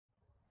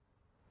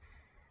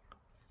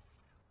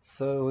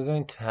So we're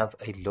going to have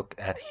a look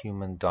at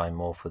human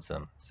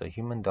dimorphism. So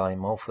human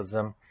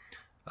dimorphism,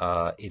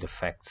 it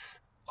affects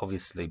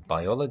obviously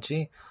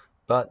biology,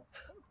 but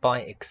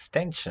by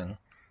extension,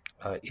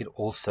 it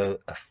also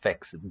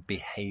affects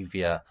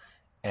behavior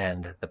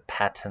and the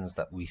patterns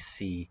that we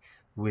see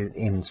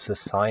within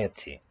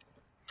society.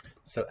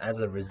 So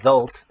as a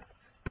result,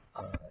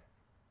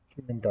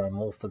 human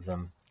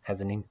dimorphism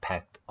has an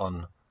impact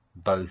on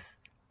both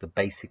the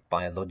basic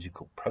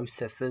biological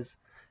processes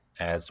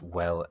as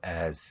well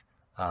as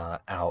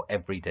our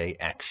everyday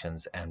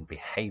actions and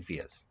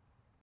behaviors.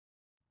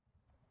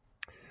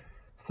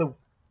 So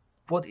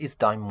what is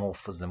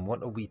dimorphism?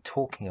 What are we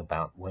talking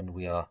about when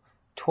we are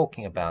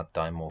talking about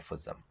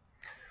dimorphism?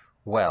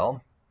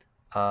 Well,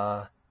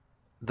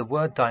 the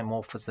word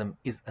dimorphism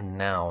is a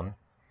noun,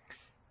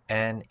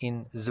 and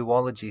in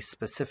zoology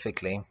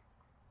specifically,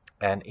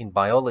 and in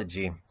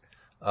biology,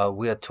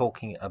 we are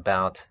talking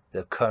about the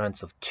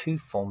occurrence of two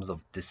forms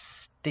of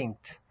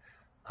distinct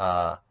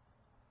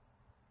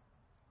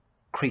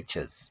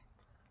creatures,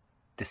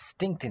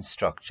 distinct in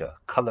structure,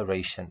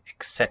 coloration,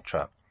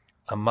 etc.,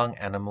 among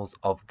animals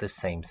of the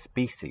same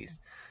species.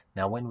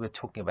 Now, when we're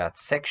talking about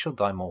sexual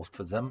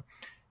dimorphism,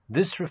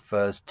 this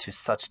refers to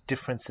such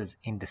differences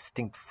in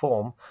distinct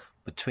form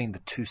between the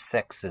two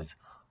sexes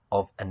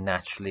of a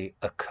naturally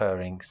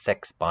occurring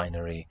sex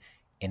binary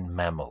in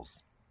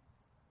mammals.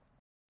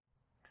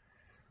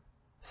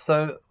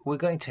 So we're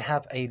going to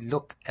have a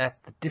look at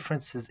the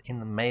differences in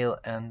the male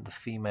and the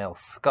female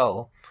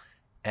skull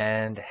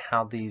and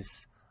how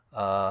these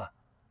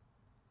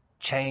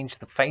change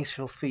the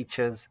facial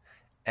features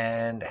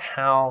and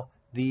how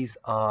these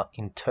are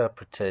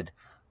interpreted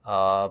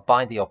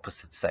by the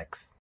opposite sex.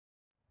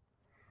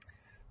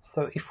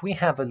 So if we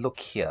have a look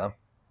here,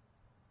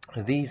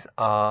 these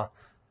are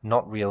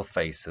not real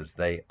faces,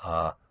 they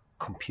are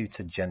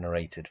computer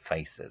generated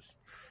faces.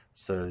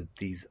 So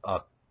these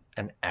are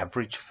an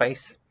average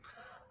face,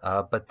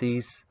 but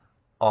these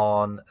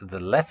on the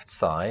left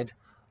side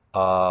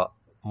are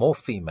more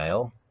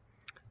female,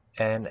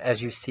 and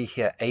as you see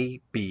here, A,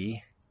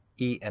 B,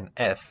 E and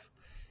F,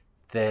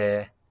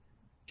 there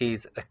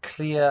is a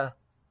clear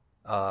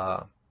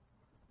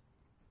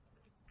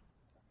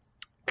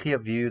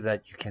view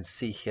that you can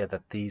see here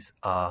that these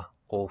are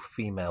all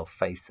female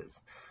faces.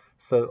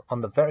 So on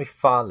the very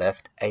far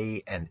left,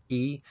 A and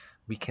E,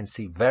 we can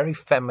see very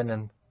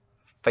feminine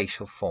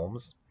facial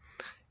forms,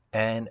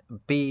 and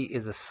B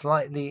is a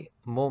slightly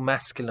more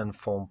masculine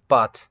form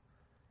but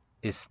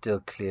is still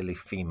clearly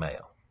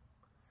female.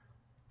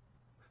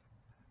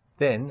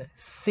 Then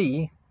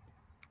C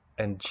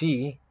and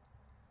G,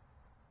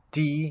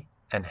 D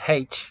and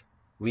H,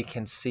 we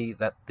can see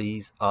that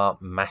these are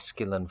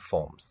masculine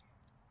forms.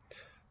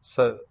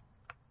 So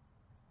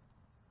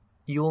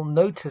you'll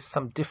notice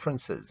some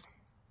differences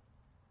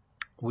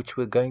which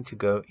we're going to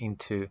go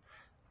into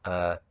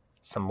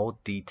some more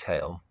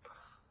detail.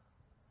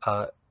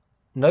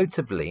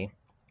 Notably,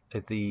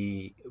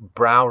 the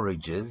brow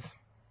ridges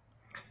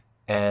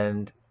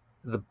and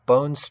the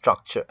bone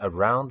structure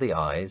around the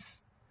eyes,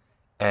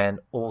 and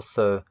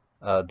also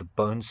the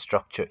bone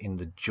structure in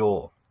the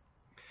jaw.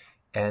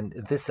 And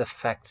this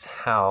affects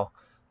how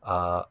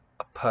a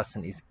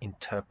person is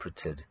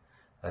interpreted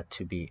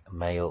to be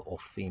male or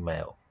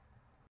female.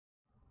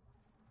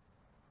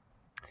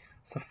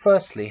 So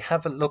firstly,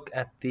 have a look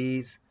at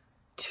these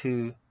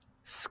two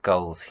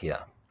skulls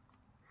here.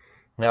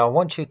 Now I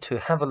want you to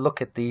have a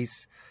look at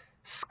these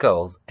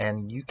skulls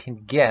and you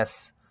can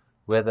guess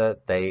whether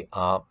they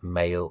are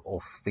male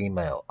or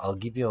female. I'll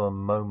give you a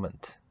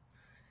moment.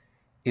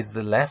 Is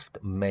the left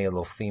male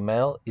or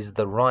female? Is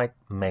the right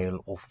male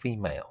or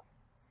female?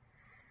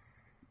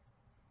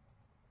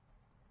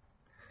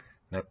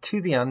 Now,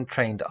 to the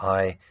untrained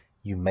eye,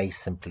 you may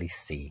simply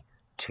see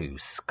two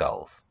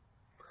skulls.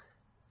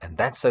 And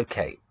that's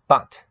okay,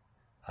 but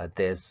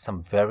there's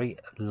some very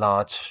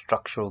large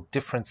structural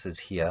differences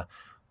here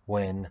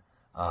when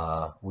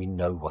we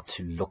know what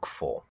to look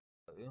for.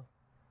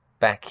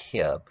 Back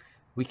here,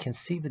 we can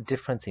see the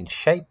difference in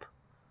shape,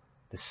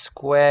 the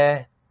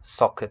square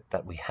socket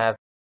that we have,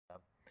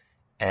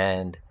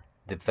 and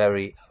the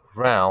very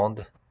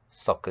round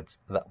sockets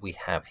that we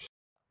have here.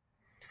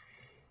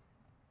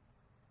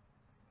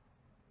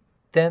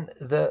 Then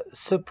the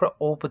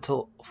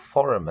supraorbital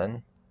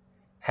foramen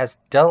has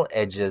dull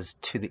edges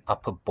to the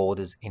upper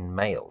borders in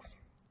males.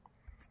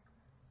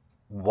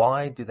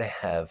 Why do they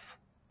have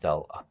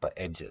dull upper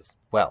edges?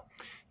 Well,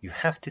 you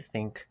have to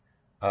think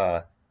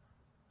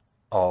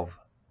of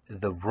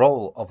the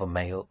role of a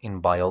male in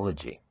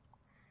biology.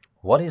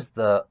 What is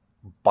the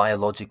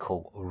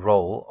biological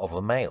role of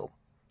a male?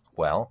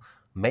 Well,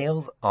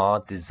 males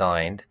are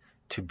designed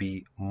to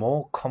be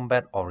more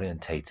combat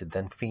orientated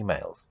than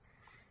females.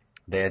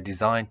 They are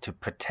designed to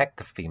protect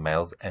the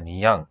females and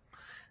young.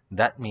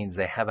 That means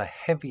they have a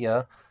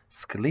heavier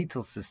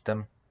skeletal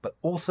system, but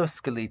also a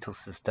skeletal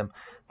system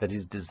that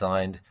is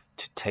designed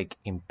to take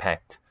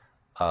impact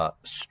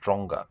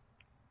stronger.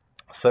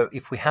 So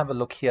if we have a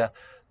look here,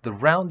 the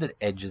rounded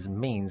edges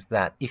means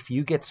that if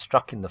you get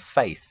struck in the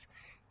face,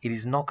 it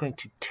is not going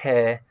to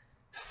tear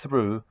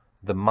through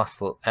the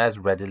muscle as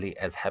readily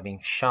as having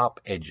sharp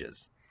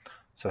edges.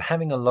 So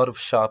having a lot of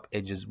sharp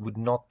edges would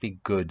not be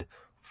good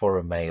for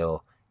a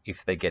male.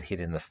 If they get hit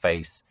in the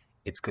face,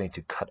 it's going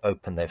to cut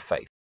open their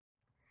face.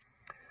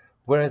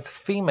 Whereas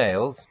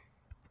females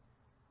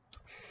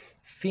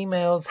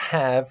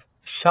have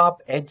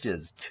sharp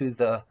edges to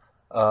the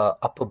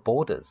upper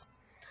borders,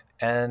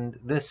 and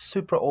this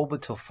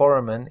supraorbital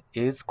foramen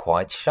is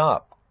quite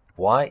sharp.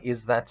 Why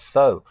is that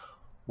so?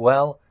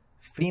 Well,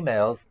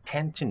 females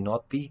tend to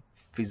not be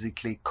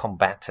physically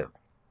combative.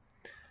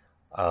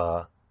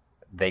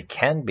 They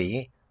can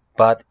be,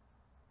 but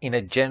in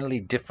a generally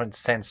different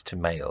sense to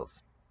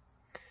males.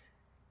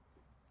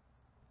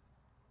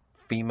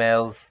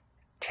 Females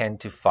tend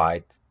to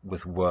fight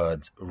with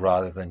words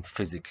rather than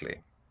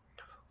physically.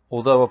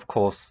 Although, of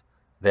course,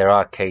 there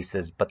are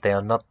cases, but they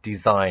are not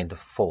designed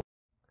for.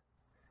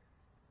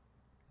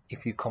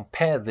 If you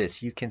compare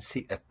this, you can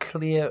see a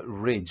clear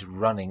ridge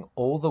running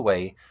all the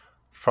way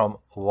from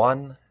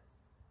one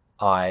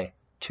eye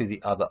to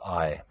the other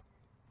eye.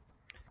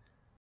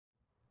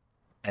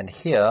 And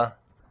here,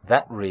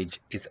 that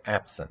ridge is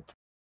absent.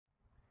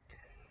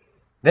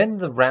 Then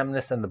the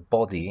rhamnus and the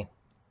body,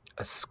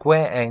 a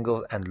square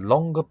angle and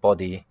longer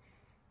body,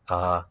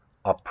 are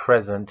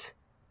present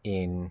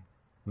in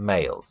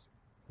males.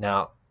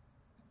 Now,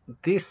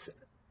 this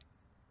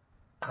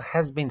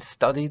has been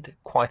studied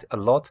quite a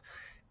lot,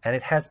 and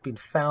it has been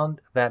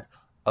found that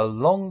a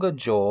longer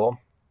jaw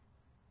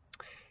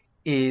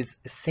is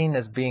seen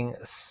as being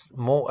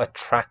more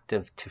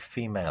attractive to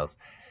females,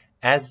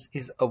 as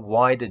is a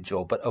wider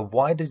jaw. But a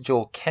wider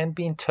jaw can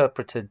be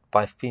interpreted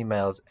by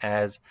females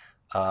as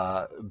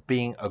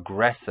being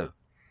aggressive.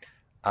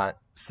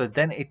 So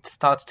then it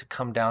starts to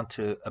come down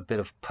to a bit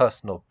of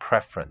personal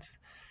preference.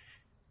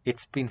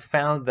 It's been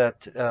found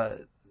that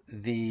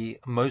the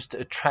most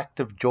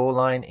attractive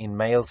jawline in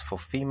males for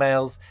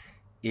females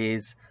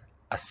is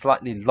a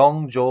slightly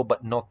long jaw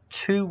but not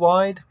too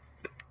wide,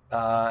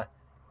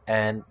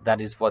 and that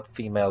is what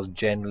females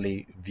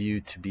generally view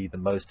to be the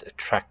most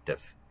attractive.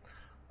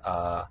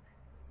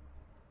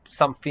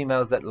 Some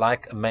females that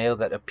like a male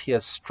that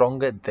appears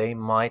stronger, they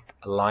might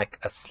like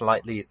a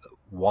slightly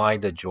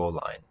wider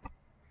jawline.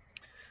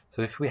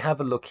 So if we have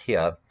a look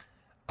here,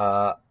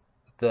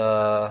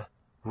 the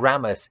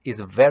ramus is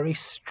very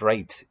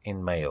straight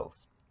in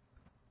males.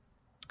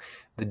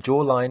 The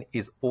jawline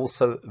is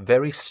also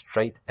very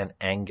straight and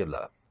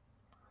angular.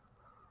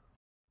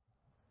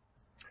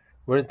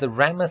 Whereas the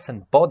ramus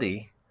and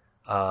body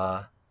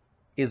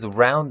is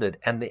rounded,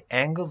 and the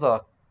angles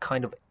are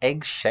kind of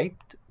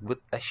egg-shaped with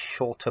a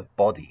shorter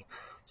body.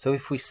 So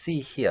if we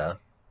see here,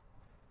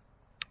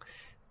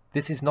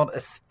 this is not a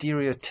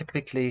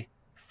stereotypically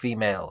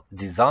female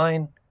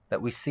design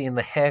that we see in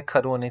the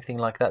haircut or anything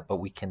like that, but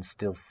we can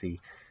still see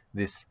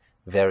this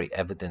very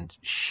evident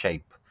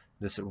shape,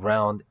 this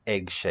round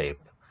egg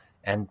shape,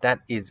 and that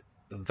is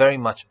very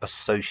much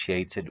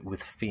associated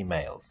with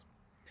females,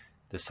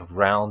 this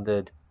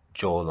rounded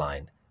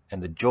jawline,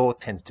 and the jaw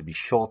tends to be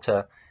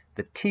shorter.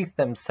 The teeth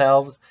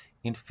themselves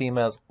in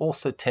females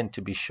also tend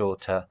to be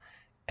shorter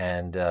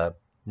and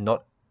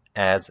not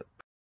as.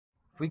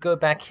 If we go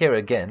back here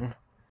again,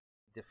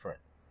 different.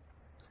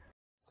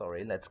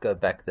 Sorry, let's go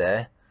back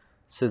there.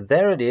 So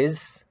there it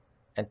is,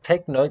 and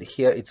take note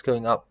here, it's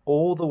going up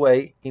all the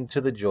way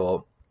into the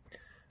jaw,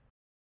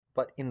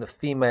 but in the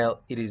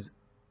female it is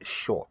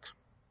short.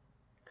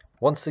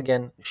 Once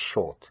again,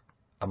 short,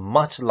 a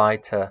much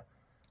lighter,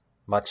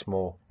 much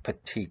more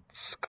petite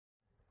skull.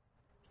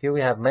 Here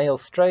we have male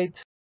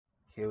straight,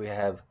 here we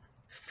have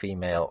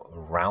female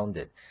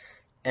rounded.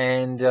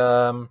 And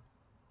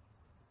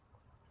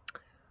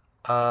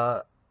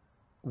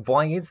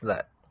why is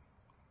that?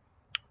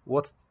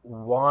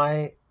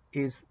 Why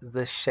is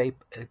the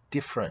shape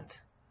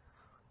different?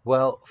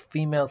 Well,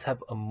 females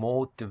have a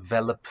more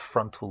developed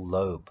frontal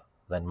lobe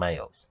than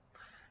males,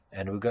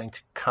 and we're going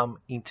to come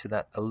into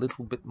that a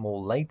little bit more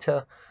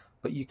later,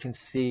 but you can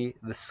see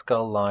the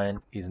skull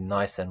line is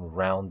nice and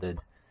rounded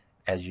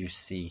as you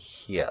see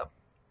here,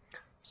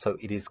 so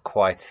it is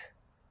quite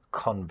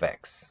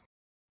convex.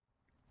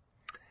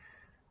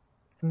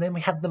 And then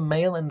we have the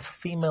male and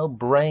female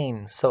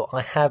brain. So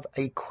I have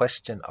a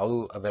question,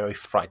 a very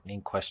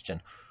frightening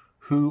question.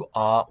 Who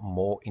are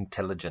more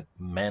intelligent,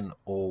 men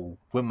or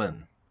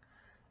women?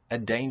 A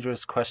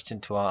dangerous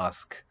question to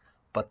ask,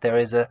 but there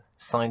is a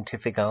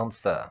scientific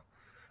answer.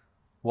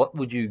 What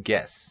would you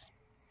guess?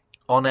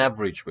 On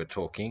average, we're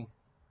talking.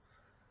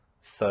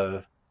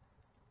 So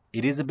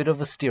it is a bit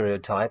of a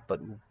stereotype, but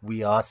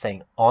we are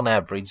saying on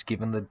average,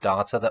 given the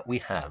data that we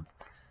have,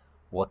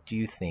 what do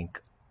you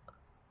think?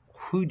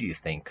 Who do you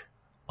think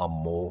are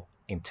more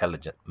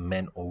intelligent,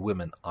 men or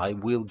women? I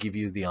will give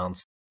you the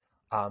answer.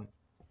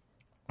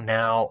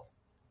 Now,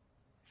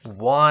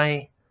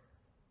 why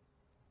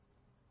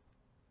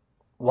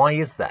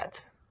is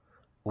that?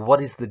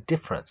 What is the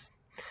difference?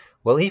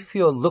 Well, if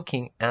you're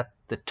looking at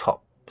the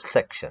top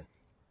section,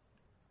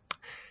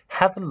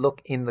 have a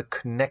look in the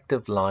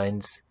connective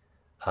lines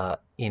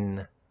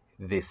in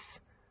this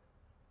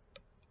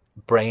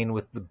brain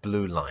with the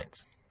blue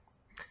lines.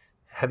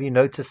 have you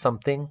noticed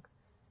something?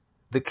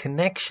 The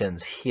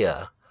connections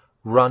here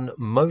run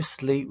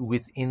mostly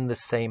within the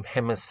same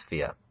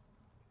hemisphere.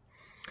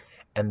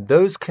 And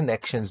those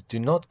connections do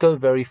not go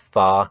very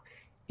far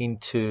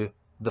into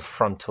the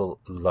frontal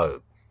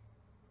lobe.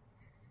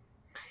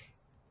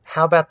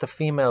 How about the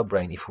female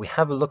brain? If we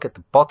have a look at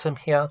the bottom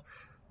here,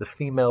 the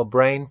female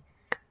brain,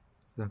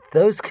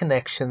 those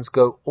connections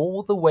go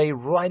all the way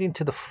right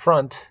into the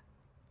front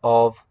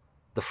of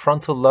the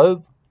frontal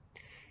lobe,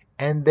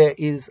 and there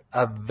is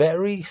a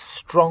very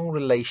strong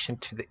relation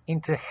to the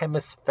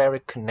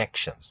interhemispheric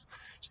connections,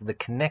 so the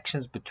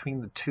connections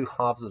between the two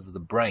halves of the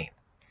brain.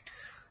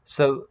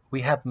 So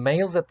we have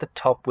males at the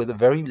top with a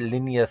very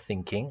linear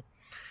thinking,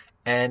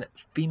 and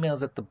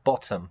females at the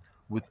bottom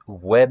with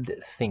webbed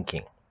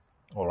thinking.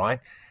 All right.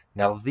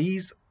 Now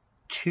these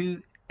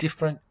two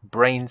different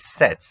brain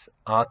sets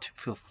are to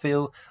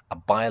fulfill a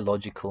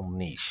biological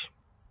niche.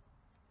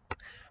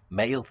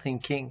 Male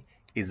thinking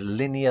is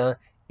linear,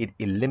 it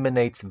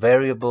eliminates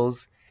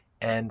variables,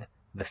 and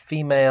the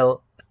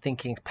female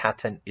thinking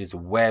pattern is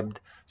webbed,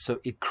 so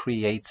it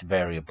creates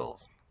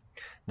variables.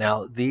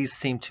 Now these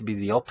seem to be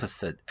the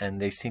opposite,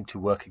 and they seem to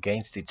work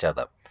against each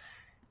other.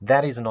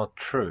 That is not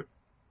true.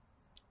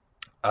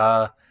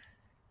 For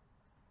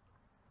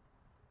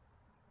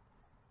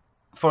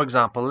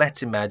example,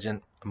 let's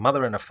imagine a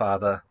mother and a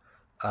father.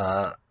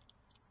 The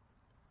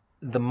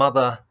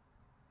mother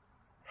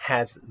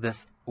has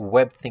this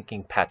web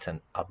thinking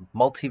pattern, a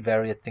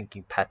multivariate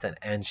thinking pattern,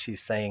 and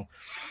she's saying,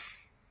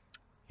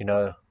 you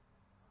know,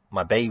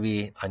 my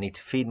baby, I need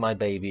to feed my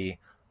baby,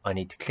 I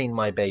need to clean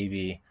my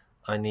baby,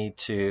 I need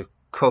to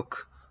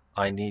cook,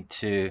 I need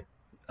to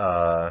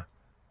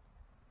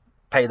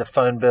pay the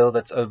phone bill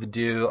that's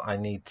overdue, I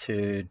need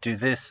to do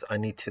this, I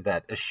need to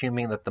that,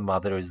 assuming that the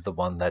mother is the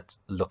one that's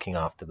looking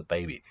after the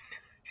baby.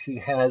 She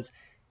has,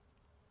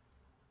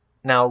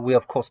 now we're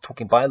of course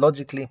talking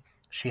biologically,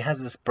 she has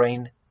this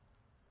brain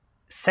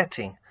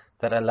setting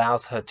that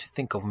allows her to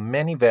think of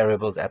many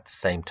variables at the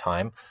same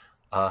time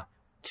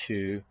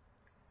to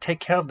take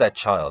care of that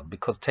child,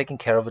 because taking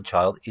care of a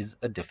child is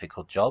a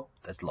difficult job.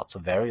 There's lots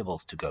of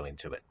variables to go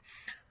into it.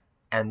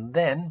 And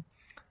then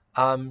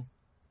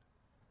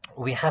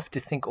we have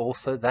to think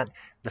also that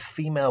the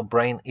female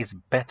brain is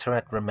better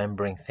at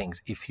remembering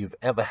things. If you've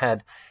ever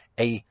had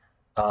a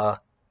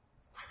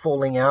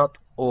falling out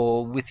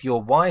or with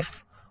your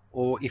wife,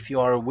 or if you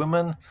are a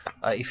woman,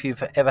 if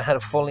you've ever had a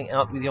falling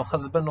out with your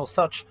husband or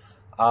such,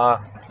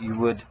 you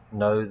would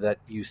know that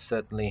you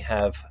certainly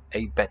have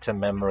a better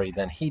memory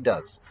than he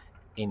does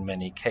in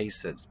many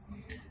cases.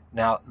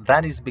 Now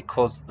that is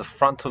because the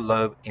frontal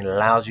lobe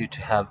allows you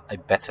to have a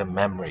better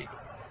memory,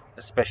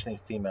 especially in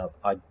females.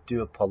 I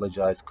do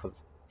apologize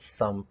because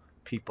some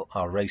people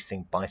are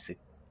racing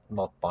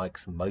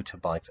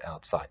motorbikes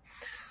outside.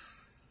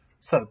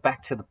 So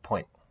back to the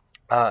point.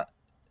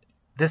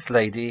 This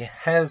lady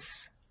has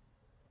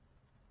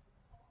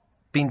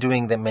been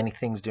doing many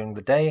things during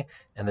the day,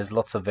 and there's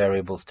lots of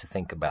variables to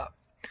think about.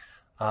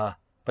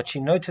 But she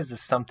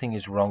notices something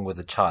is wrong with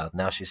the child.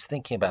 Now she's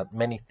thinking about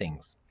many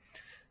things.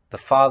 The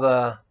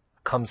father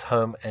comes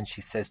home and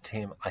she says to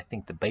him, I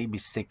think the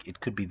baby's sick.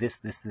 It could be this,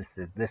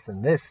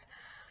 and this.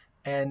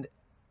 And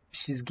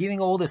she's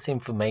giving all this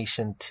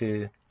information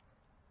to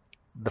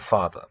the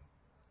father.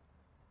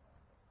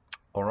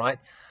 All right.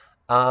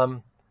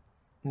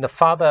 The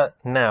father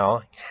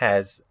now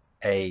has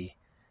a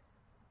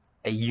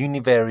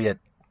univariate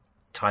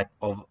type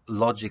of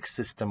logic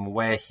system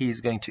where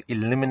he's going to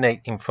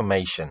eliminate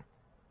information.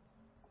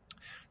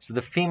 So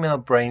the female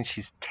brain,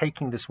 she's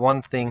taking this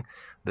one thing,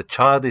 the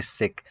child is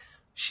sick,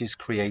 she's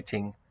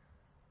creating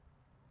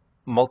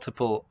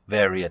multiple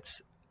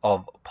variates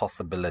of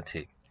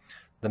possibility.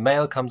 The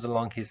male comes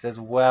along, he says,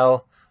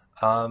 well,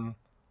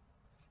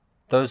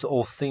 those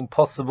all seem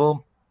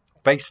possible.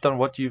 Based on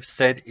what you've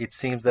said, it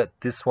seems that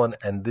this one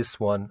and this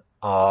one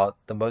are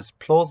the most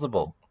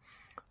plausible.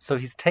 So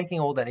he's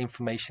taking all that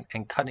information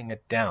and cutting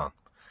it down.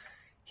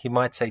 He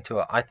might say to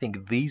her, I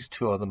think these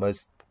two are the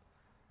most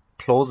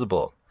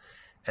plausible.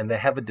 And they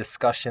have a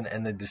discussion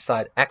and they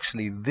decide,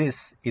 actually,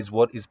 this is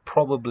what is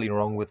probably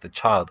wrong with the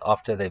child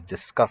after they've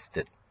discussed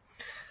it.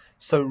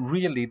 So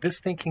really, this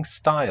thinking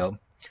style,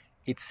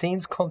 it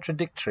seems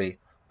contradictory,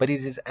 but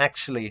it is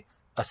actually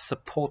a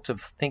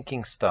supportive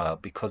thinking style,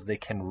 because they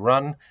can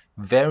run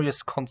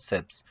various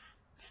concepts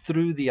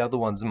through the other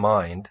one's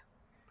mind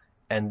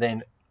and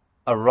then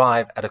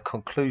arrive at a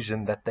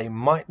conclusion that they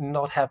might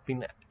not have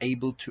been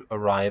able to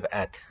arrive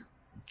at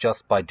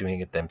just by doing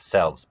it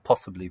themselves.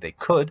 Possibly they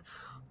could,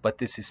 but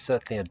this is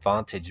certainly an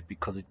advantage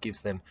because it gives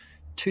them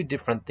two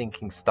different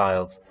thinking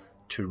styles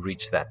to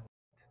reach that.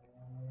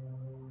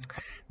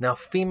 Now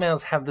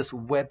females have this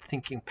web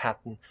thinking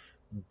pattern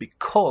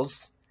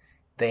because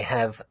they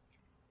have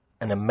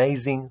an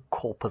amazing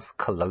corpus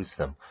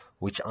callosum,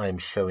 which I am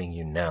showing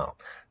you now.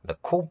 The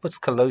corpus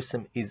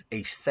callosum is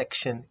a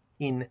section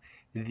in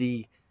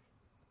the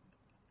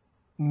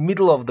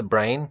middle of the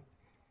brain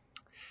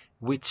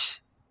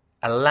which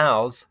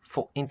allows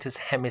for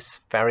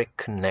interhemispheric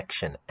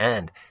connection,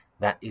 and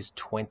that is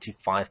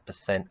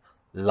 25%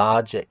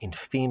 larger in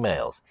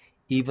females,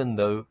 even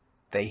though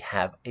they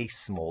have a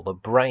smaller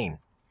brain.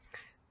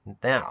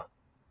 Now,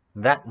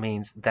 that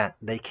means that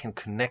they can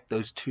connect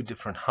those two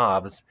different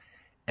halves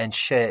and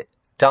share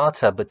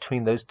data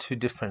between those two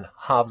different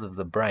halves of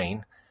the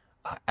brain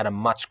at a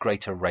much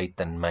greater rate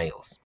than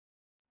males.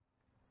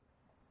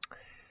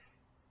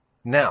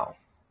 Now,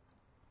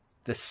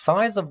 the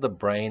size of the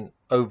brain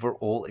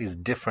overall is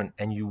different,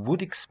 and you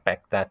would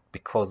expect that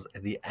because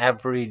the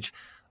average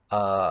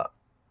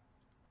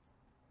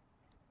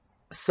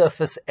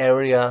surface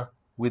area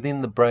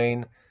within the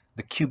brain,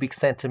 the cubic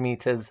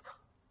centimeters,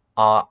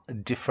 are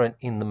different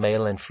in the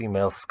male and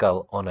female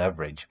skull on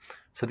average.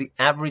 So the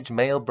average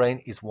male brain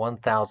is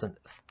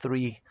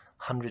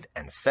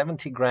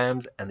 1,370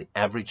 grams, and the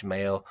average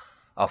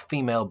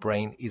female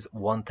brain is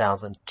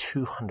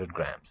 1,200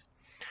 grams.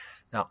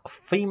 Now,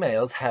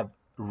 females have,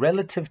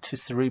 relative to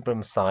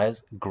cerebrum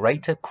size,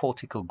 greater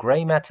cortical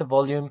gray matter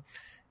volume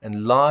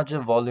and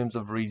larger volumes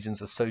of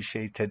regions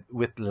associated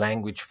with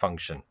language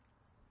function.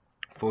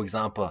 For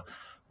example,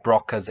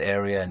 Broca's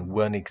area and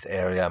Wernicke's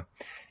area,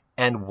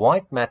 and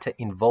white matter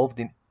involved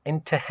in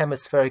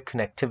interhemispheric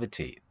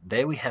connectivity.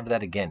 There we have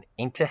that again,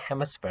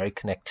 interhemispheric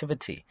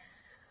connectivity.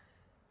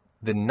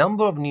 The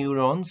number of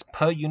neurons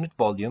per unit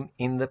volume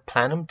in the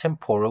planum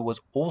temporal was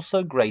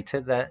also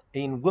greater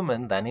in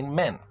women than in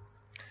men.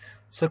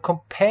 So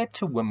compared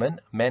to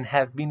women, men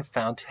have been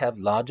found to have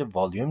larger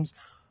volumes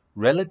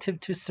relative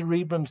to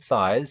cerebrum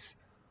size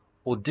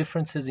or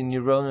differences in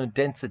neuronal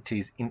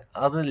densities in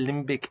other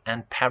limbic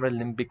and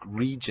paralimbic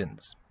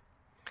regions.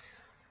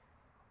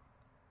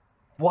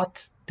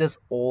 What does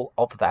all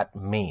of that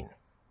mean?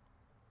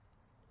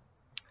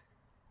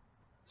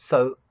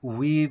 So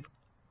we've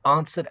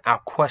answered our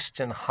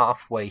question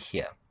halfway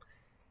here.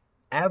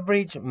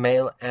 Average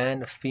male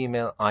and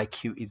female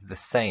IQ is the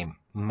same.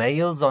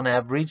 Males on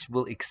average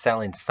will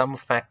excel in some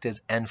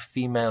factors and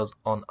females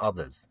on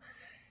others.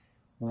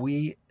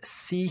 We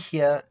see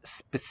here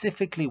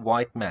specifically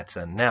white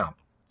matter. Now,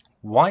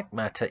 white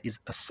matter is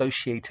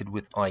associated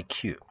with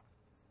IQ.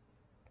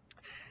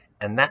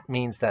 And that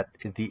means that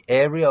the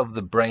area of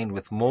the brain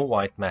with more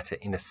white matter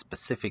in a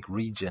specific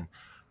region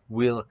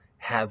will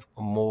have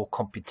more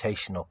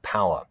computational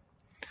power.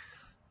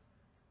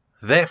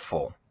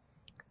 Therefore,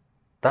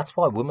 that's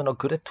why women are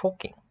good at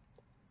talking.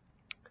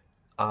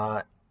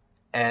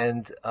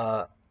 And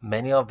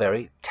many are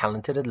very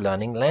talented at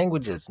learning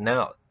languages.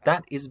 Now,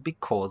 that is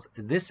because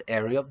this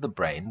area of the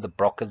brain, the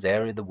Broca's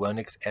area, the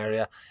Wernicke's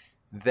area,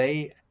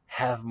 they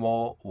have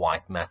more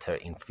white matter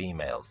in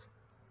females.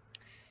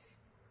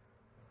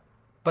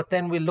 But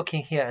then we're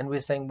looking here and we're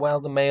saying, well,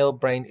 the male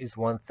brain is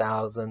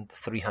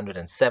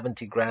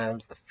 1,370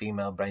 grams, the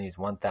female brain is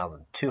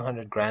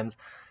 1,200 grams.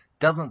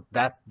 Doesn't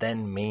that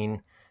then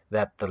mean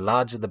that the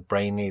larger the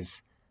brain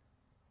is,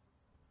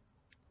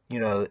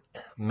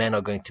 men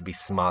are going to be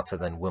smarter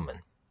than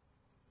women?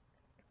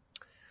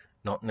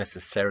 Not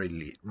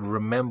necessarily.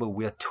 Remember,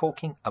 we're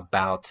talking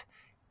about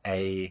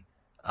a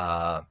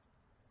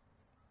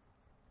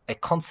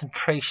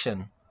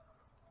concentration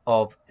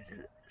of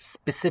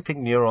specific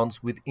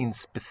neurons within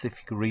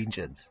specific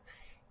regions.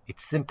 It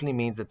simply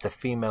means that the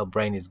female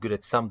brain is good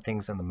at some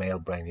things and the male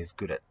brain is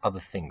good at other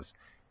things.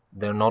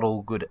 They're not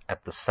all good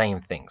at the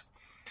same things.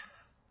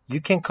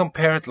 You can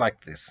compare it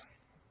like this.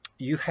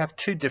 You have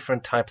two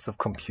different types of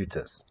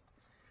computers.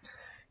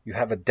 You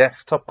have a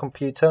desktop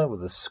computer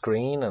with a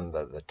screen and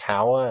the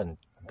tower and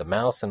the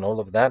mouse and all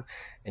of that,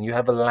 and you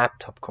have a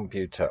laptop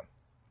computer.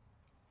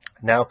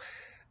 Now,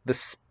 the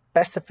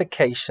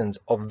specifications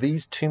of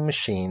these two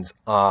machines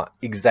are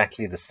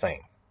exactly the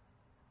same.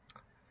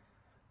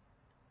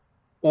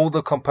 All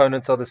the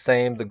components are the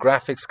same, the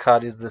graphics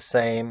card is the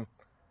same,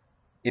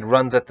 it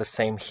runs at the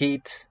same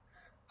heat,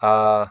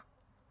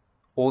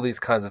 all these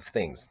kinds of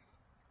things.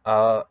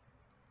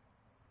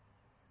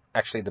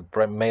 Actually, the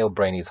male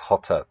brain is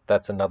hotter.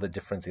 That's another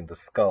difference in the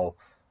skull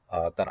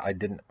that I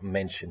didn't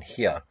mention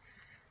here.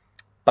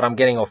 But I'm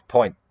getting off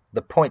point.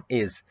 The point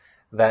is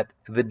that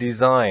the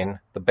design,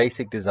 the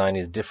basic design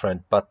is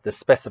different, but the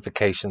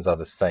specifications are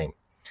the same.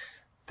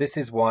 This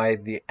is why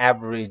the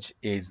average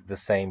is the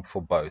same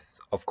for both.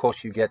 Of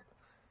course, you get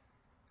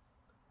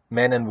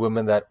men and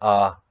women that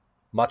are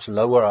much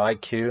lower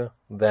IQ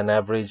than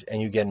average, and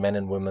you get men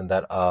and women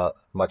that are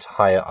much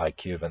higher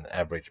IQ than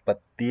average.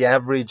 But the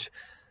average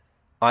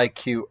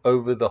IQ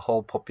over the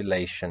whole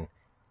population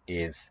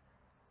is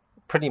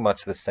pretty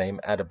much the same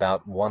at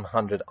about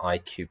 100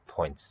 IQ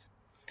points.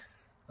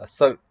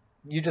 So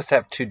you just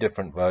have two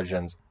different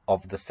versions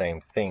of the same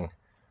thing.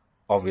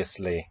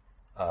 Obviously,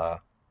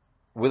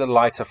 with a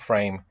lighter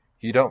frame,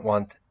 you don't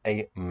want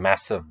a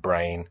massive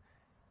brain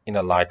in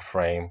a light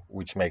frame,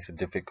 which makes it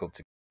difficult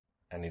to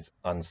and is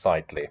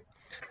unsightly.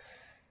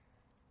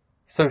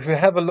 So if you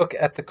have a look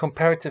at the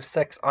comparative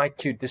sex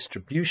IQ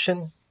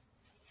distribution,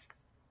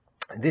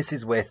 this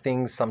is where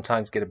things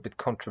sometimes get a bit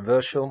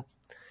controversial.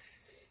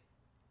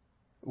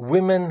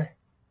 Women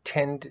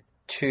tend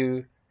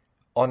to,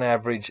 on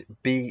average,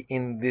 be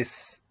in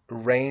this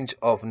range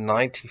of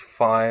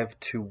 95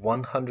 to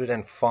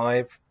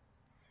 105.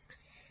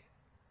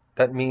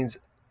 That means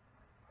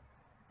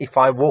if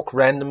I walk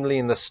randomly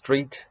in the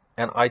street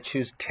and I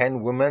choose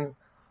 10 women,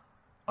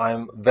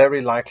 I'm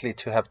very likely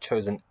to have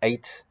chosen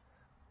 8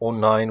 or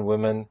 9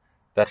 women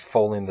that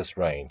fall in this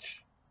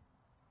range.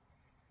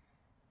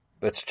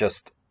 That's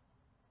just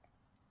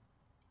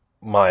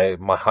my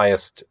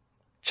highest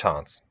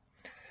chance.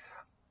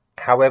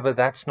 However,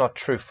 that's not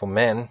true for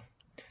men.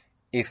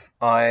 If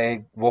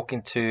I walk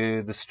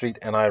into the street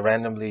and I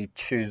randomly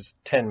choose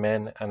 10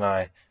 men and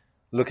I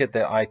look at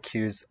their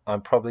IQs,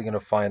 I'm probably going to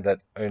find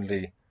that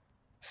only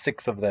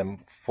 6 of them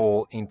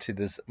fall into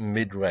this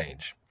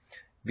mid-range,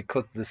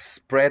 because the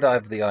spread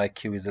of the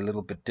IQ is a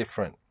little bit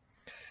different.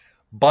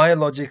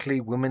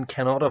 Biologically, women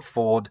cannot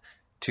afford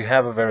to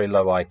have a very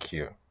low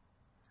IQ.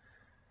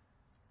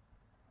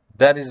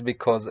 That is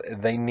because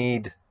they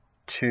need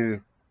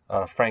to,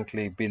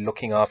 frankly, be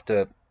looking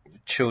after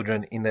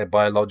children in their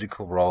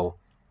biological role,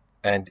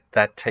 and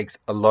that takes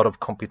a lot of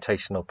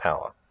computational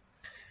power.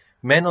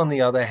 Men, on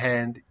the other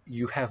hand,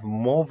 you have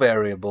more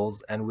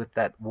variables, and with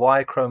that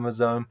Y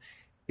chromosome,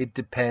 it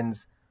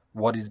depends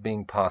what is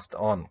being passed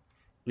on.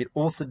 It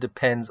also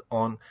depends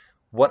on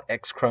what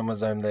X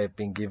chromosome they've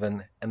been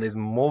given, and there's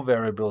more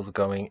variables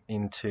going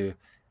into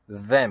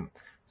them.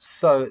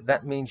 So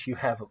that means you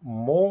have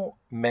more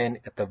men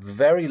at the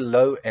very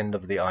low end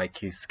of the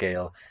IQ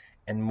scale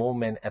and more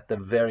men at the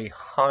very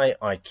high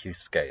IQ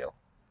scale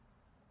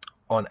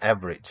on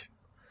average.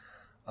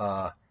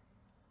 So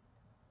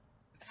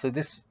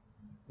this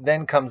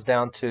then comes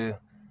down to,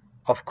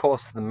 of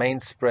course, the main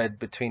spread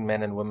between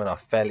men and women are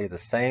fairly the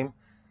same,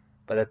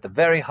 but at the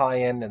very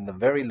high end and the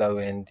very low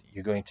end,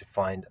 you're going to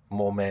find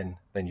more men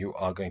than you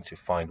are going to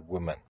find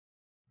women.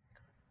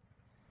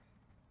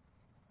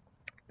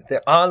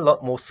 There are a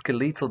lot more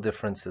skeletal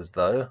differences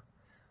though,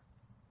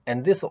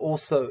 and this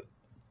also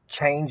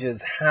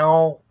changes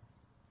how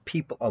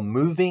people are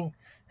moving,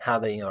 how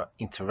they are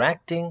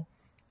interacting,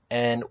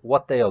 and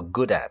what they are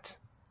good at.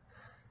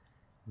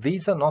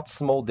 These are not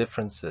small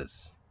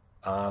differences,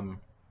 and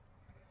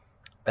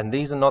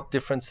these are not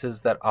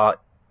differences that are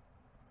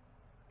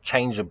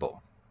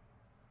changeable.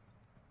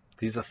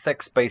 These are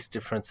sex-based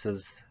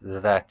differences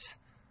that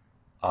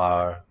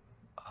are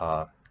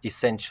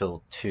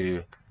essential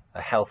to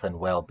health and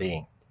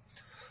well-being.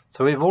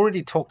 So we've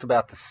already talked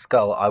about the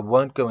skull. I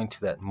won't go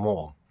into that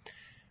more,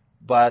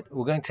 but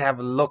we're going to have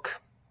a look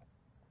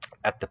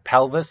at the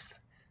pelvis.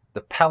 The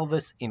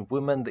pelvis in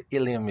women, the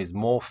ilium is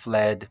more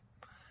flared.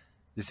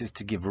 This is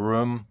to give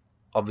room,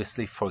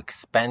 obviously, for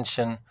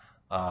expansion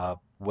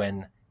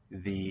when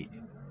the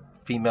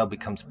female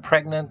becomes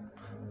pregnant,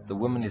 the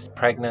woman is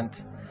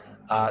pregnant.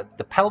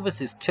 The pelvis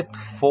is tipped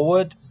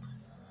forward.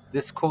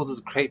 This causes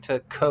greater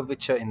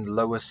curvature in the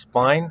lower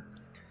spine.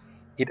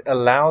 It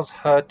allows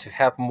her to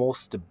have more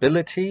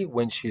stability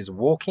when she's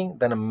walking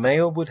than a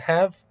male would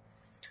have,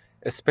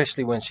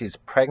 especially when she's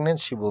pregnant.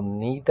 She will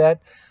need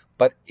that,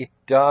 but it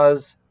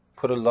does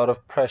put a lot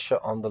of pressure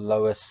on the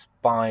lower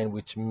spine,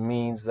 which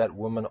means that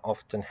women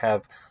often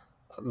have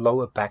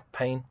lower back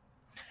pain,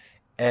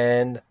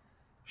 and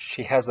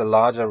she has a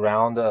larger,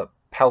 rounder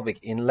pelvic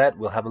inlet.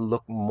 We'll have a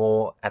look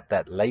more at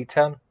that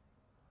later.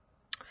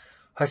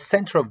 Her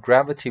center of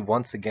gravity,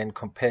 once again,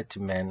 compared to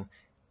men,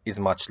 is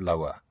much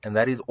lower, and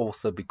that is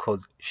also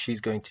because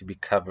she's going to be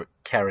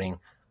carrying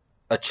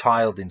a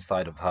child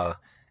inside of her,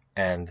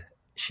 and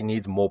she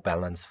needs more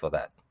balance for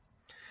that.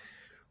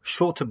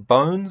 Shorter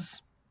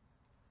bones,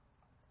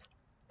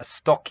 a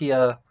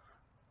stockier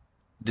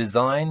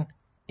design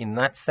in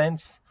that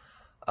sense,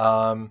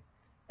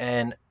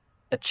 and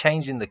a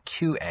change in the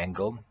Q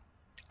angle,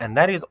 and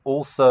that is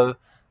also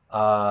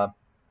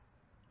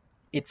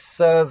it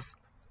serves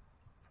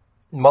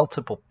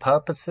multiple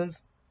purposes.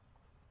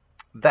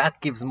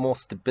 That gives more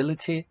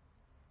stability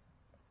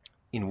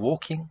in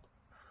walking.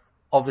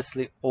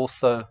 Obviously,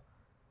 also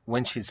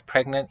when she's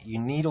pregnant, you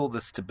need all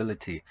the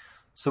stability.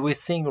 So we're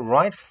seeing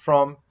right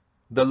from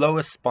the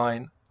lower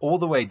spine all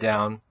the way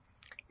down,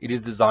 it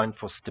is designed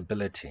for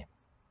stability,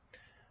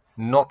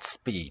 not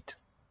speed.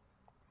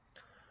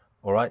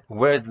 All right.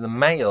 Whereas the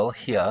male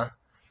here,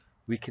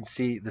 we can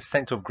see the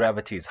center of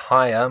gravity is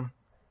higher.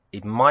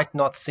 It might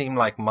not seem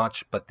like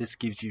much, but this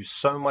gives you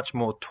so much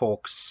more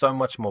torque, so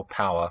much more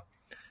power,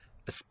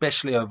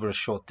 especially over a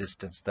short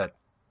distance, that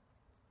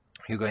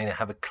you're going to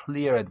have a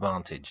clear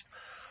advantage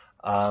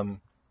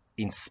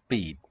in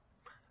speed.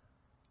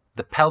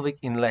 The pelvic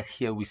inlet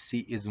here we see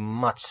is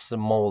much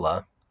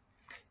smaller,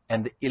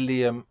 and the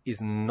ilium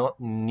is not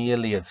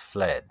nearly as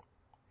flared.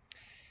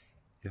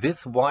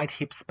 This wide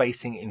hip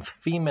spacing in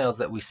females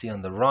that we see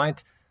on the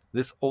right,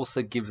 this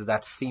also gives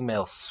that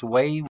female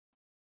sway in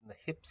the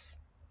hips.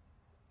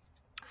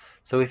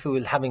 So if we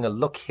were having a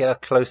look here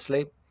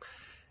closely,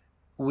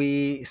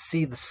 we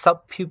see the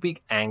subpubic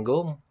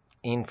angle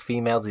in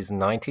females is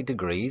 90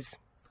 degrees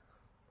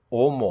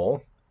or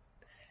more,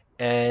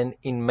 and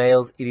in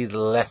males it is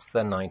less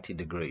than 90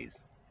 degrees.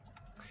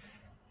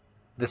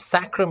 The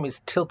sacrum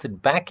is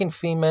tilted back in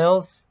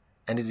females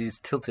and it is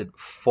tilted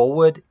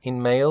forward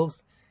in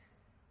males.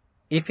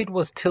 If it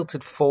was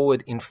tilted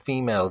forward in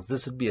females,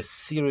 this would be a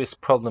serious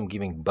problem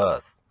giving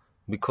birth,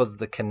 because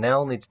the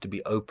canal needs to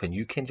be open.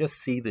 You can just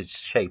see the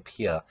shape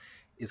here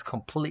is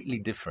completely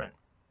different.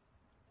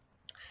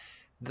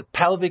 The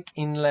pelvic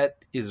inlet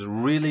is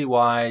really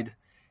wide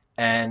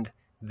and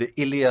the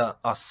ilia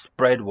are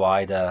spread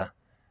wider,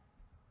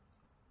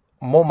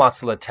 more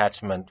muscle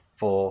attachment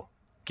for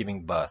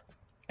giving birth.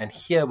 And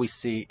here we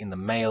see in the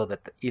male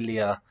that the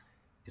ilia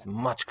is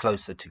much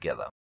closer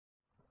together.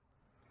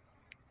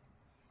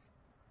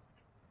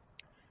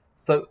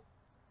 So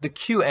the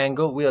Q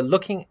angle, we are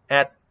looking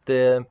at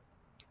the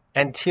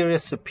anterior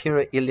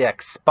superior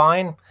iliac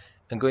spine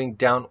and going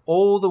down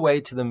all the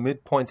way to the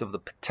midpoint of the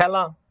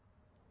patella.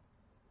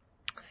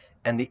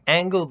 And the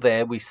angle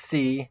there we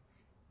see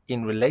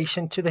in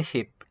relation to the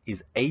hip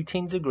is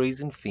 18 degrees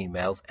in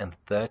females and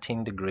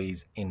 13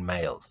 degrees in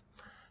males.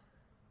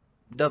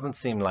 Doesn't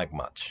seem like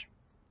much.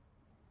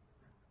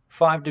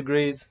 5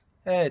 degrees,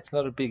 it's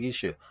not a big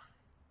issue.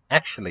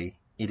 Actually,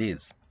 it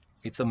is.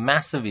 It's a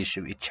massive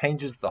issue. It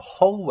changes the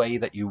whole way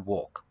that you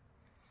walk.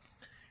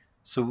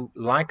 So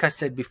like I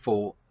said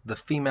before, the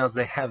females,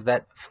 they have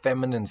that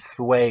feminine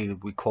sway,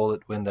 we call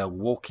it, when they're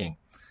walking.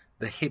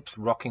 The hips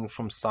rocking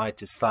from side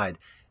to side.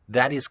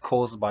 That is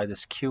caused by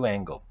this Q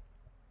angle.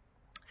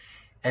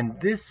 And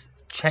this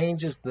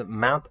changes the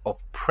amount of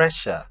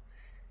pressure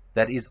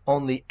that is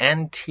on the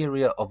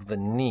anterior of the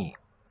knee.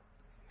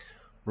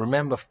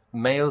 Remember,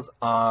 males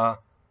are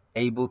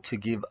able to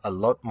give a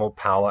lot more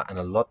power and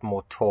a lot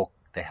more torque.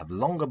 They have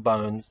longer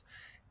bones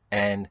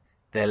and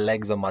their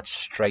legs are much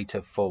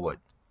straighter forward.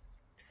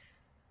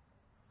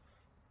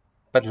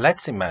 But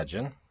let's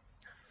imagine,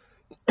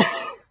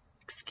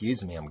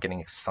 excuse me, I'm getting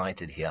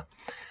excited here.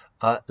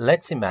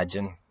 Let's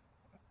imagine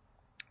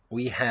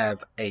we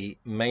have a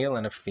male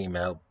and a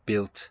female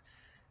built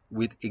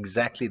with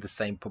exactly the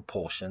same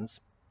proportions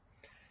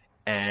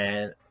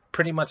and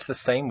pretty much the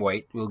same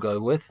weight we'll go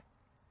with,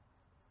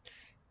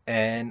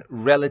 and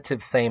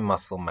relative same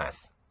muscle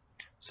mass.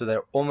 So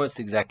they're almost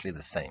exactly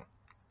the same.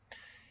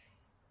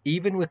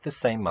 Even with the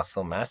same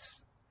muscle mass,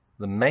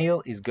 the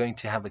male is going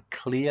to have a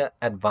clear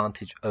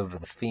advantage over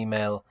the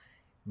female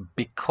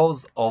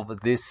because of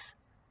this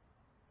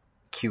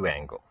Q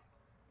angle.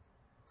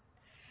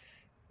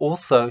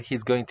 Also,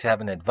 he's going to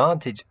have an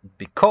advantage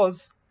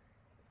because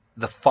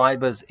the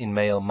fibers in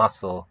male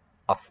muscle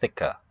are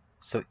thicker.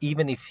 So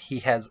even if he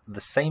has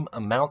the same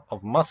amount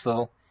of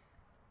muscle,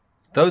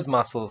 those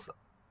muscles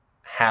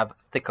have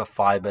thicker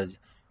fibers,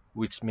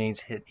 which means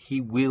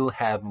he will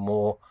have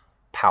more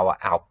power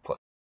output.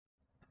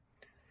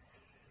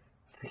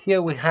 So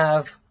here we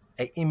have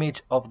an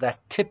image of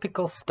that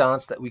typical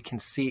stance that we can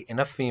see in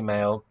a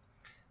female.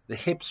 The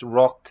hips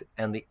rocked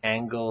and the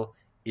angle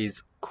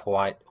is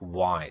quite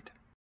wide.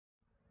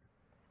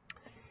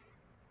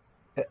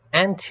 The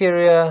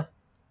anterior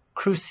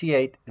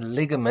cruciate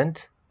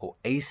ligament, or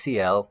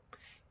ACL,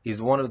 is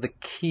one of the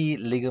key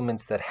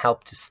ligaments that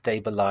help to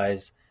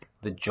stabilize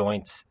the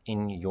joints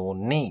in your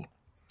knee,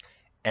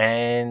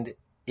 and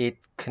it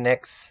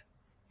connects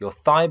your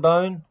thigh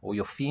bone or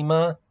your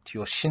femur to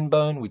your shin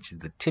bone, which is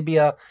the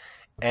tibia,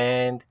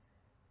 and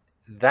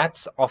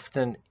that's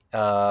often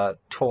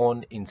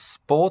torn in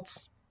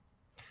sports,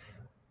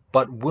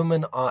 but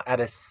women are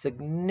at a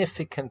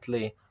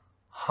significantly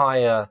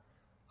higher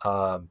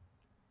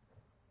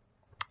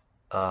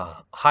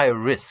higher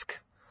risk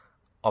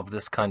of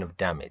this kind of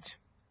damage.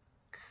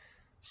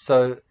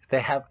 So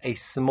they have a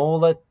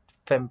smaller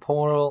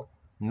temporal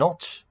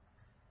notch,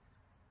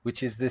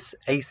 which is this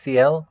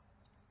ACL,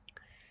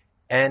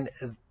 and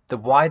the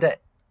wider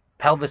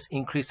pelvis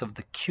increase of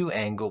the Q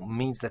angle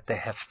means that they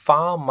have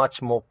far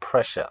much more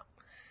pressure.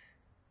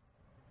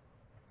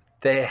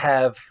 They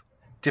have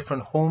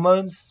different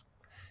hormones,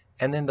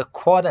 and then the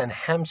quad and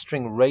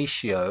hamstring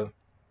ratio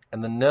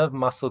and the nerve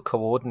muscle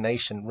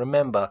coordination.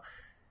 Remember,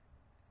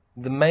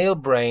 the male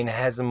brain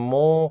has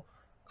more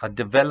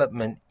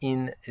development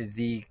in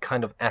the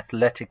kind of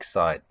athletic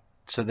side.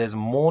 So there's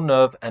more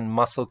nerve and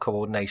muscle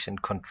coordination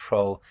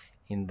control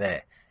in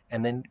there.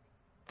 And then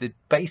the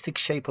basic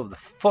shape of the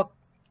foot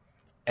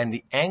and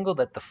the angle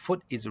that the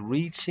foot is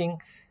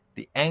reaching,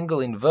 the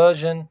angle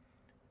inversion,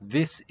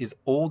 this is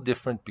all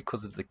different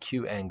because of the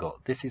Q angle.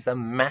 This is a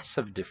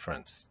massive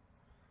difference.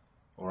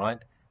 All right.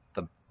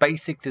 The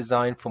basic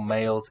design for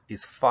males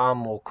is far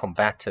more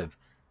combative.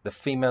 The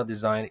female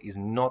design is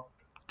not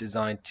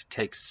designed to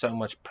take so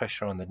much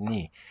pressure on the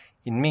knee.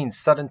 It means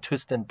sudden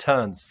twists and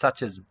turns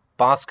such as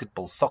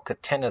basketball, soccer,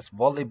 tennis,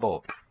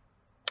 volleyball,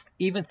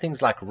 even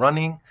things like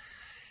running,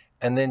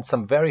 and then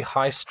some very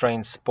high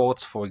strain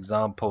sports, for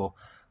example,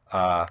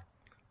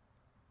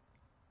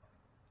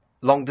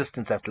 long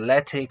distance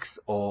athletics,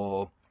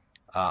 or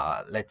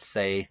let's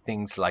say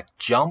things like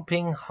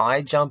jumping,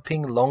 high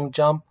jumping, long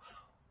jump.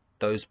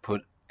 Those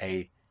put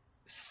a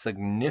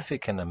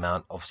significant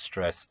amount of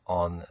stress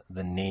on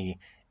the knee,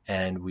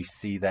 and we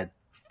see that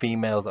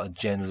females are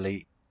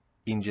generally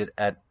injured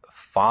at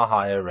far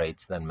higher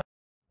rates than males.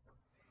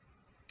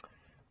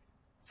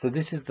 So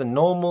this is the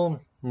normal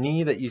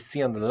knee that you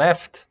see on the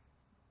left,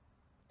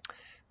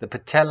 the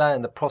patella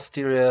and the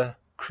posterior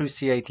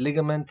cruciate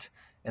ligament,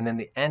 and then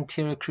the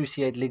anterior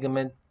cruciate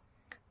ligament,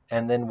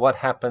 and then what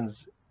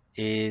happens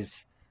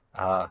is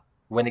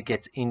when it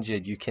gets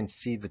injured, you can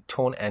see the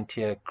torn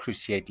anterior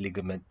cruciate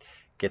ligament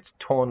gets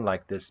torn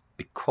like this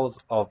because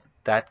of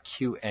that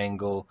Q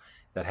angle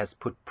that has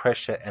put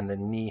pressure, and the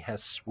knee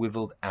has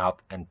swiveled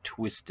out and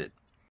twisted.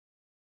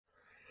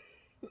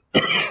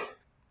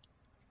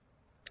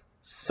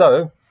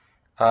 So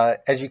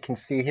as you can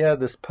see here,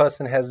 this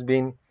person has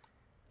been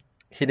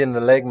hit in the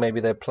leg.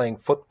 Maybe they're playing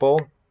football,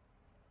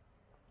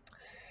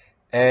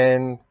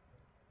 and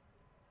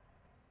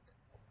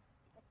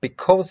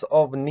because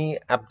of knee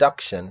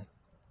abduction,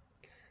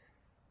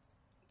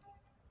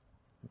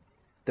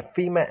 the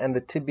femur and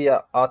the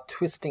tibia are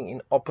twisting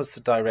in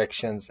opposite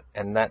directions,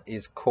 and that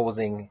is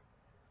causing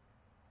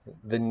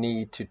the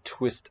knee to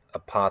twist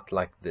apart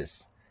like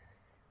this.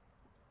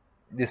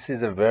 This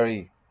is a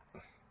very,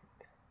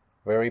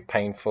 very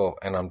painful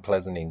and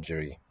unpleasant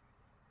injury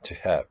to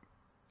have.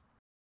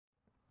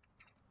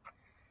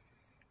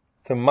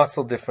 So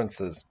muscle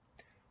differences.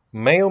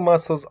 Male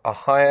muscles are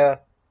higher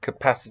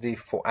capacity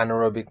for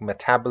anaerobic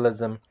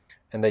metabolism,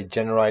 and they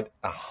generate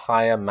a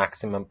higher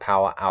maximum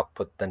power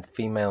output than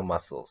female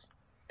muscles.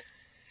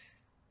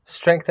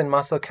 Strength and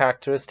muscle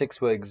characteristics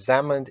were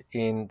examined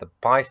in the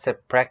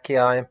bicep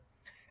brachii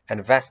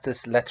and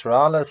vastus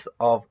lateralis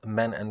of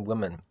men and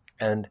women,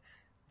 and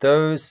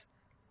those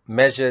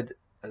measured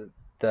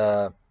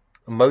the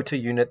motor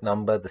unit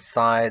number, the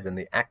size and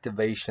the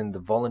activation, the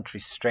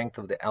voluntary strength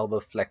of the elbow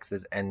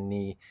flexors and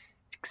knee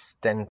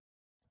extensors.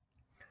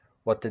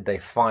 What did they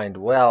find?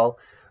 Well,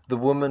 the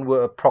women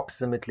were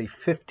approximately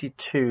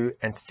 52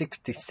 and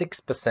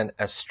 66%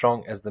 as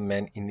strong as the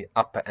men in the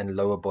upper and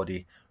lower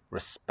body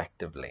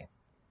respectively.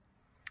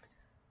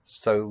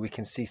 So we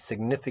can see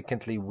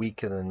significantly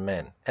weaker than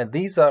men. And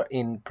these are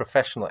in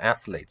professional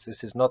athletes.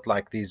 This is not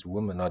like these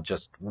women are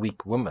just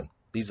weak women.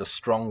 These are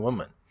strong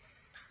women.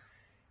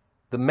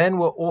 The men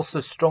were also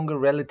stronger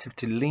relative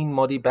to lean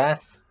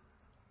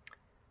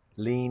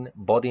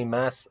body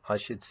mass, I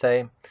should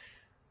say.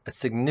 A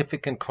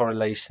significant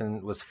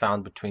correlation was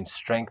found between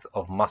strength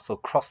of muscle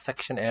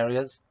cross-section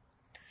areas,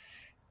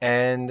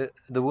 and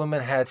the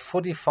women had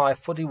 45,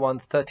 41,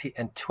 30,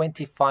 and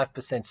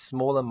 25%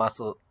 smaller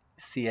muscle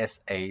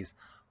CSAs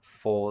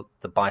for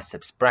the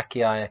biceps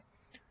brachii,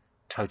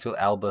 total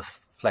elbow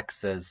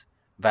flexors,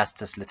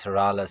 vastus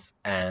lateralis,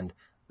 and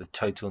the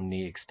total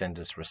knee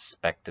extenders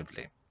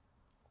respectively.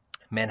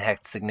 Men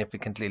had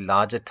significantly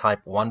larger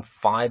type 1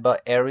 fiber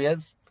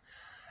areas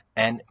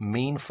and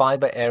mean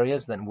fiber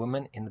areas than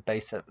women in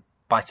the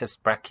biceps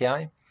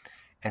brachii,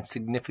 and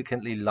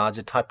significantly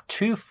larger type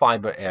 2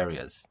 fiber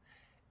areas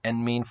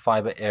and mean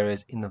fiber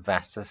areas in the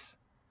vastus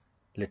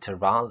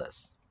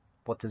lateralis.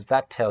 What does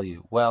that tell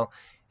you? Well,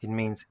 it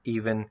means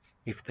even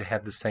if they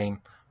had the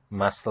same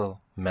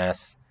muscle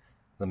mass,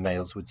 the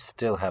males would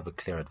still have a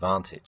clear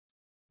advantage.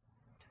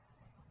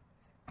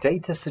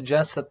 Data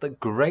suggests that the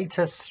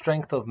greatest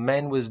strength of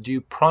men was due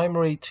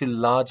primarily to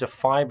larger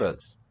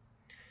fibers.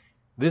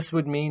 This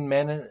would mean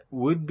men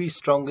would be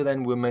stronger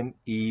than women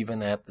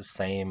even at the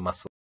same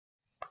muscle.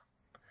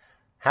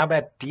 How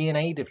about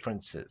DNA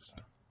differences?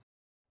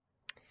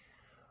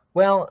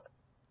 Well,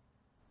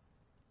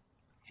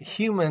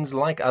 humans,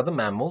 like other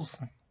mammals,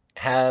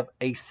 have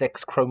a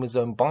sex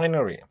chromosome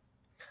binary.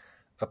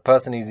 A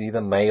person is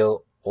either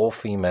male or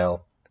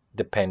female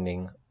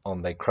depending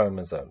on their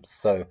chromosomes.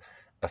 So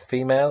a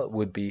female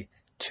would be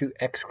 2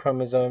 X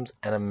chromosomes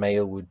and a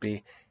male would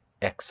be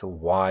X or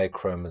Y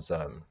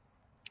chromosome.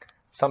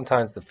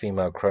 Sometimes the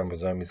female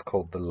chromosome is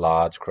called the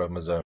large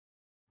chromosome.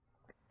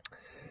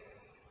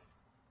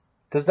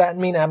 Does that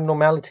mean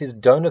abnormalities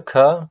don't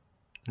occur?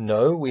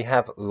 No, we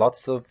have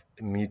lots of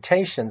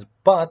mutations,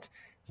 but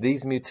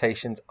these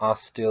mutations are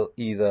still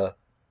either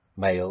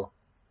male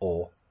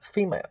or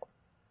female.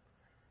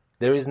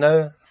 There is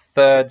no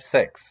third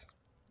sex.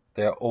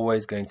 They are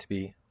always going to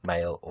be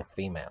male or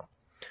female.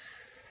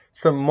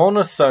 So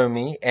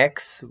monosomy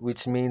X,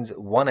 which means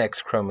 1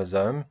 X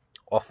chromosome,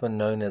 often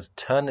known as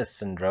Turner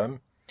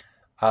syndrome,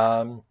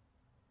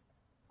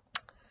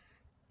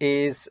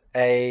 is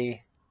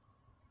a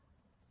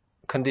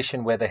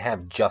condition where they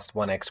have just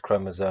 1 X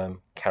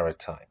chromosome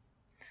karyotype.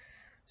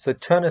 So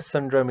Turner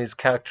syndrome is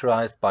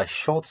characterized by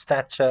short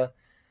stature.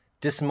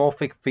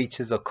 Dysmorphic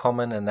features are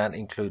common, and that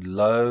include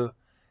low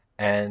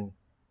and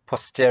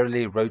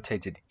posteriorly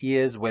rotated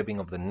ears, webbing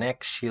of the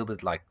neck,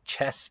 shielded like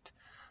chest,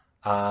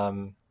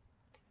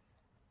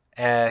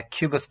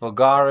 cubus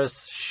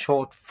vulgaris,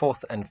 short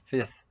 4th and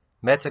 5th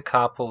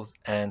metacarpals,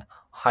 and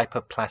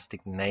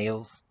hyperplastic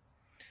nails.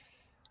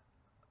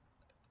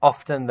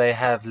 Often they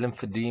have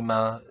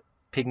lymphedema,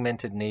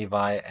 pigmented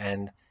nevi,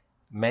 and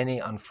many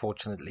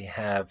unfortunately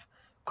have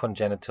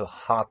congenital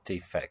heart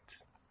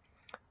defects.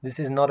 This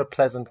is not a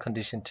pleasant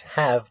condition to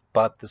have,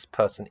 but this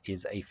person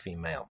is a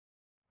female.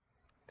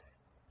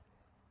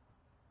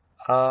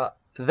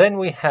 Then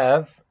we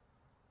have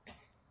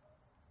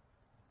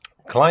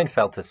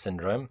Klinefelter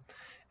syndrome,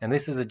 and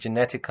this is a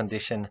genetic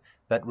condition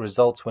that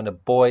results when a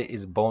boy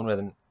is born with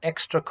an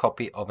extra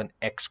copy of an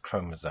X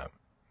chromosome.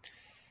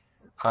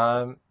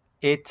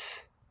 It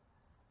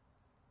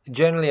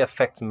generally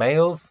affects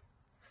males,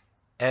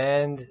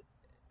 and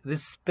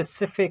this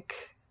specific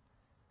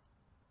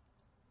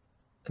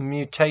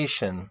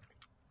mutation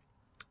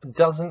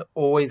doesn't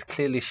always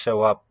clearly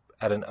show up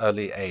at an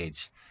early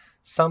age.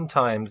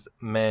 Sometimes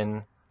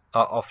men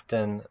are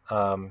often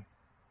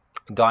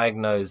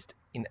diagnosed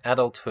in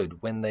adulthood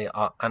when they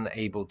are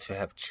unable to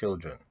have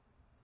children.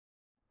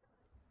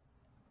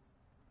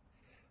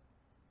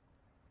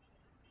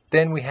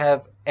 Then we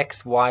have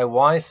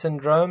XYY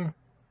syndrome,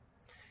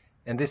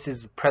 and this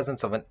is the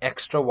presence of an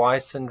extra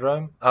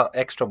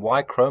extra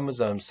Y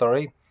chromosome,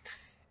 sorry.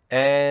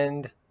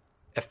 And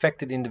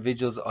affected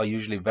individuals are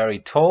usually very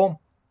tall.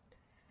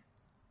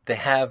 They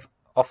have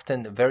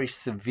often very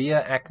severe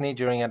acne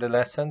during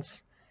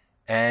adolescence,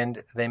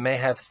 and they may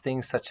have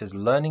things such as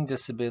learning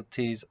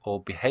disabilities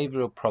or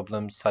behavioral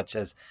problems such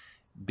as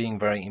being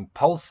very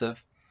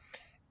impulsive,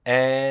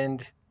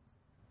 and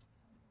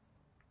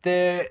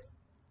their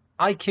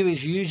IQ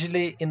is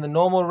usually in the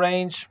normal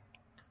range,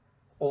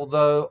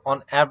 although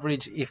on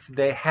average, if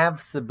they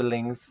have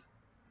siblings,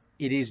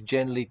 it is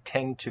generally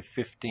 10 to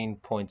 15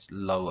 points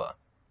lower.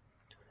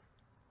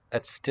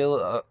 That's still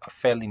a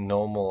fairly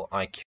normal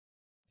IQ.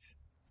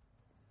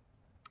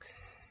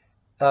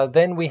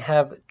 Then we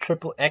have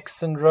triple X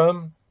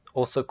syndrome,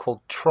 also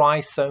called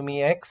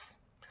trisomy X,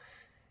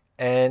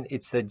 and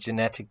it's a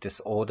genetic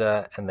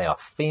disorder, and they are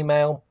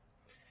female.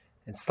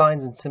 And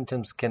signs and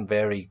symptoms can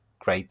vary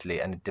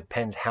greatly, and it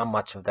depends how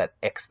much of that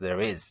X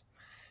there is.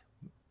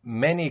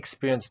 Many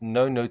experience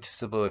no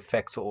noticeable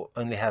effects or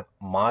only have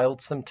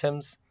mild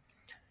symptoms.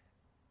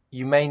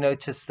 You may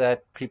notice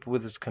that people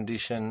with this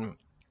condition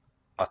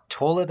are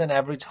taller than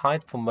average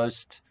height for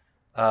most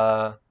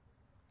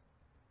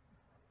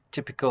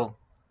typical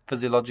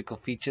physiological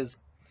features.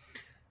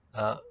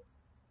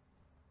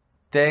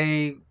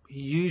 They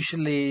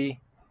usually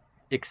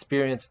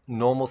experience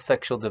normal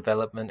sexual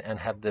development and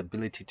have the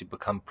ability to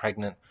become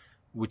pregnant,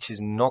 which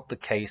is not the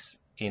case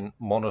in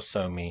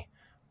monosomy,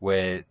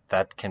 where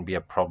that can be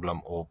a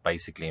problem or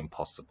basically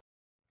impossible.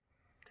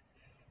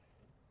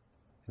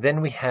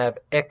 Then we have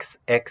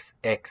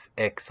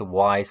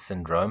XXXXY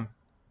syndrome,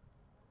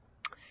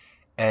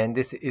 and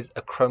this is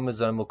a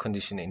chromosomal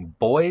condition in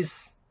boys.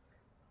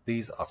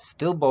 These are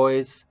still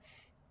boys,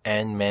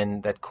 and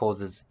men, that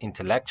causes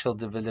intellectual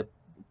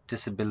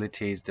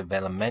disabilities,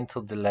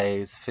 developmental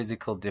delays,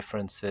 physical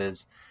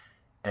differences,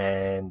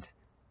 and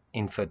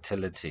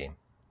infertility.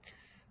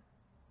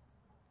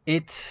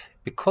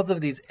 Because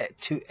of these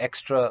two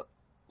extra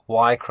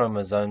Y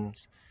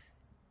chromosomes,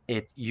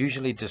 it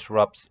usually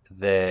disrupts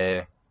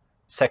their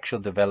sexual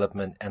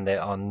development, and they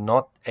are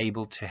not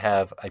able to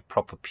have a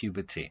proper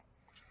puberty.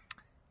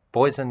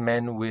 Boys and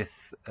men with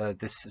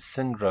this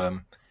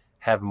syndrome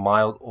have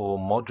mild or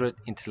moderate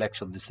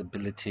intellectual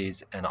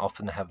disabilities and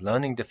often have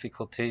learning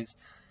difficulties.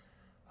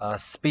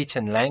 Speech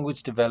and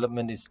language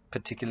development is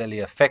particularly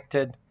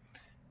affected,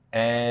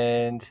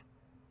 and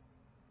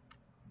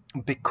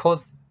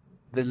because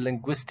the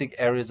linguistic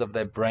areas of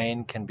their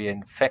brain can be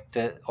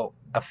affected,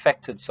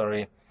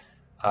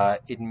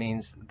 it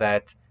means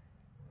that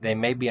they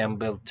may be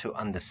able to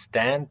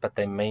understand, but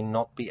they may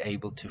not be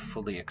able to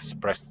fully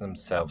express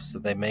themselves. So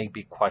they may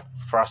be quite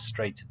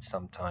frustrated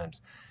sometimes.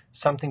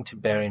 Something to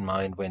bear in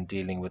mind when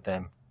dealing with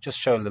them. Just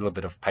show a little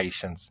bit of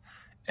patience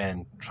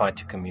and try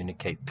to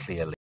communicate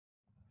clearly.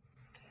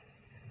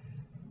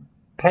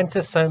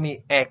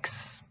 Pentasomy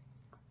X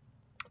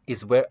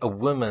is where a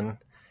woman,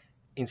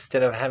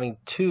 instead of having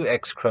 2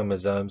 X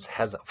chromosomes,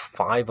 has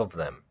 5 of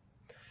them.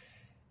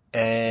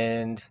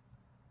 And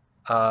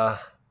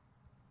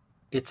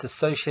it's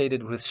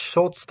associated with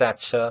short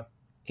stature,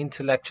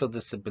 intellectual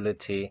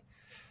disability,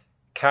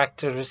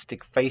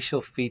 characteristic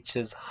facial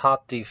features,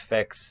 heart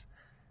defects,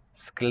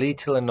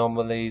 skeletal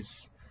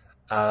anomalies,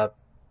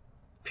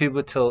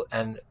 pubertal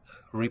and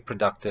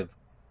reproductive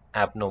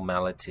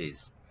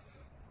abnormalities.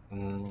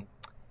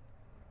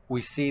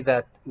 We see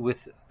that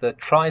with the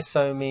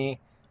trisomy,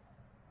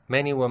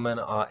 many women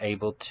are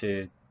able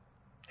to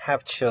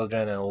have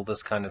children and all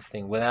this kind of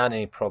thing without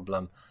any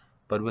problem,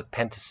 but with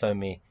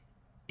pentasomy,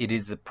 it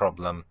is a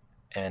problem,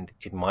 and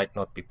it might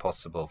not be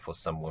possible for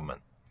some women.